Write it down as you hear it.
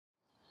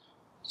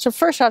So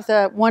first off,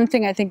 the one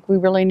thing I think we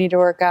really need to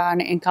work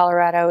on in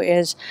Colorado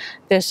is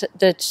the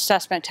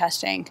assessment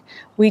testing.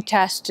 We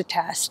test to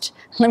test.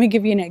 Let me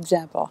give you an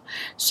example.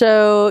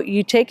 So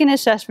you take an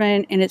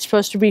assessment and it's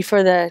supposed to be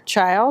for the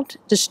child,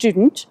 the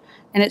student,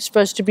 and it's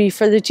supposed to be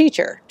for the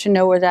teacher to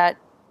know where that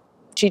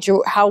teacher,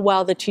 how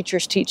well the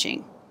teacher's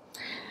teaching.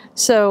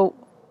 So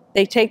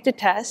they take the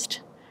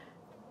test.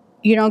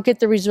 You don't get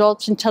the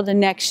results until the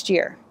next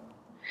year.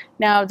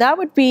 Now that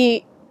would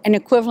be an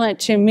equivalent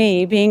to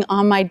me being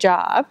on my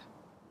job,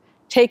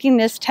 taking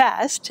this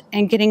test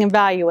and getting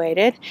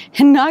evaluated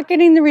and not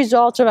getting the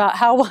results about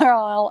how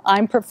well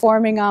I'm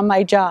performing on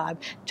my job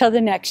till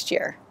the next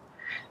year.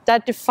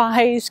 That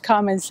defies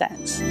common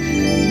sense.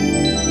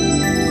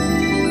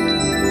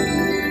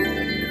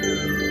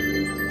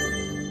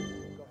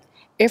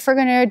 If we're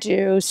going to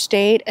do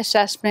state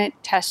assessment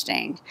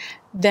testing,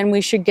 then we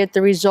should get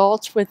the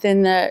results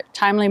within the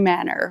timely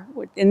manner,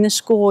 within the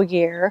school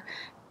year,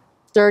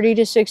 30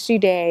 to 60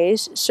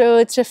 days, so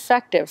it's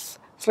effective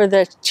for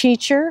the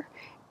teacher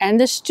and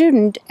the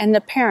student and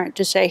the parent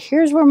to say,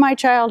 here's where my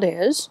child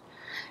is.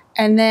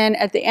 And then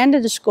at the end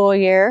of the school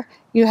year,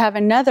 you have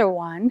another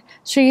one,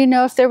 so you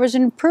know if there was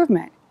an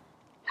improvement.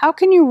 How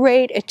can you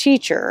rate a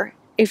teacher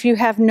if you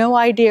have no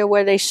idea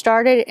where they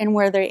started and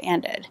where they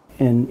ended?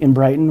 In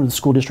Brighton, the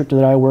school district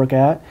that I work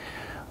at,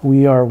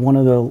 we are one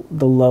of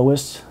the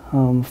lowest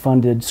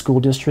funded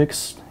school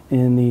districts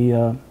in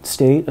the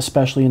state,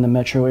 especially in the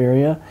metro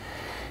area.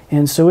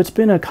 And so it's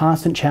been a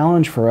constant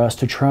challenge for us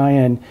to try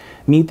and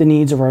meet the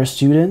needs of our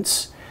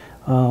students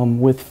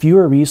with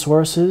fewer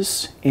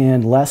resources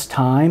and less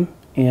time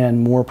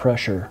and more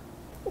pressure.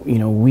 You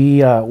know,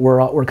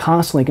 we're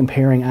constantly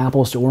comparing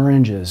apples to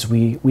oranges.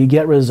 We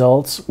get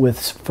results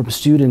from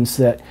students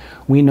that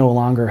we no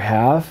longer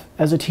have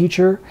as a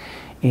teacher,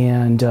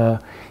 and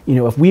you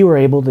know, if we were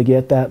able to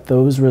get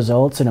those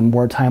results in a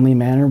more timely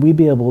manner, we'd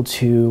be able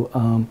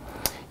to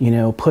you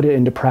know, put it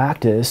into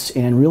practice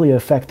and really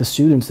affect the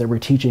students that we're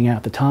teaching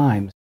at the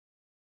time.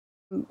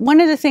 One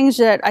of the things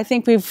that I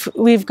think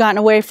we've gotten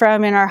away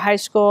from in our high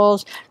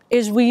schools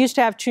is we used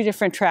to have two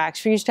different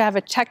tracks. We used to have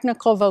a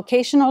technical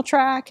vocational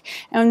track,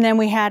 and then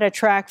we had a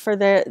track for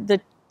the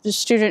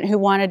student who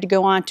wanted to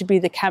go on to be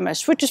the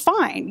chemist, which is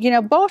fine. You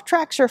know, both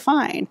tracks are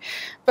fine.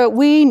 But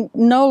we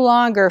no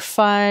longer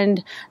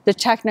fund the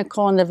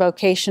technical and the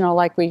vocational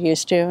like we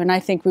used to, and I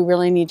think we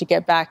really need to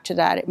get back to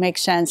that. It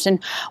makes sense.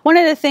 And one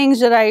of the things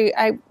that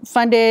I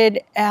funded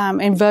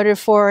and voted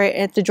for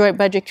at the Joint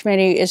Budget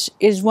Committee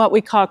is what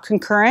we call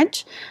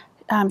concurrent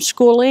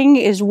schooling,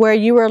 is where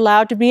you were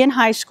allowed to be in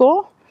high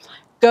school,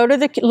 go to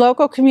the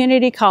local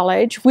community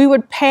college. We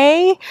would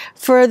pay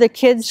for the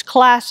kids'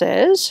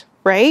 classes,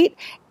 right?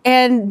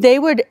 And they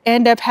would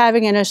end up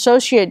having an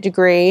associate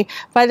degree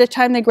by the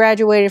time they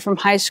graduated from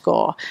high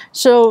school.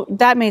 So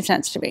that made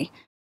sense to me.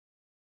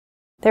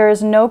 There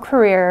is no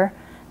career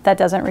that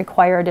doesn't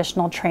require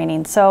additional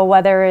training. So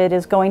whether it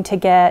is going to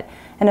get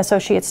an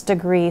associate's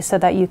degree so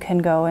that you can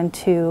go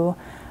into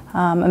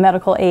a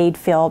medical aid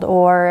field,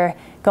 or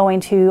going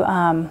to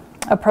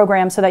a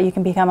program so that you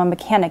can become a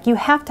mechanic, you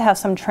have to have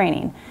some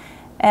training.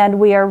 And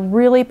we are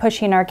really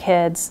pushing our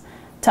kids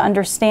to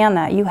understand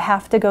that you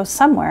have to go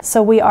somewhere.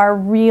 So we are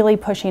really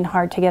pushing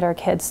hard to get our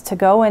kids to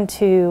go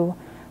into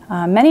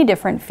many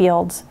different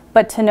fields,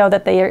 but to know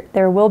that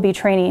there will be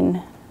training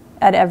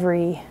at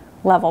every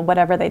level,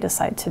 whatever they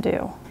decide to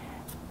do.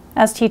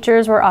 As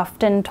teachers, we're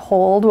often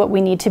told what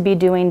we need to be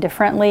doing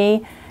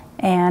differently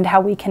and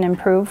how we can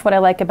improve. What I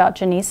like about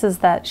Jenise is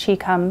that she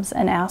comes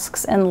and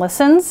asks and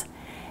listens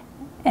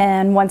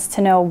and wants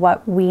to know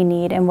what we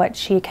need and what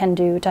she can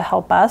do to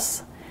help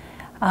us.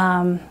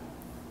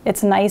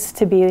 It's nice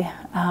to be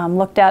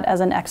looked at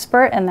as an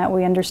expert and that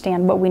we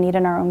understand what we need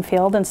in our own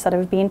field instead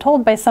of being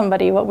told by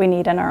somebody what we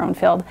need in our own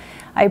field.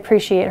 I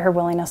appreciate her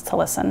willingness to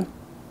listen.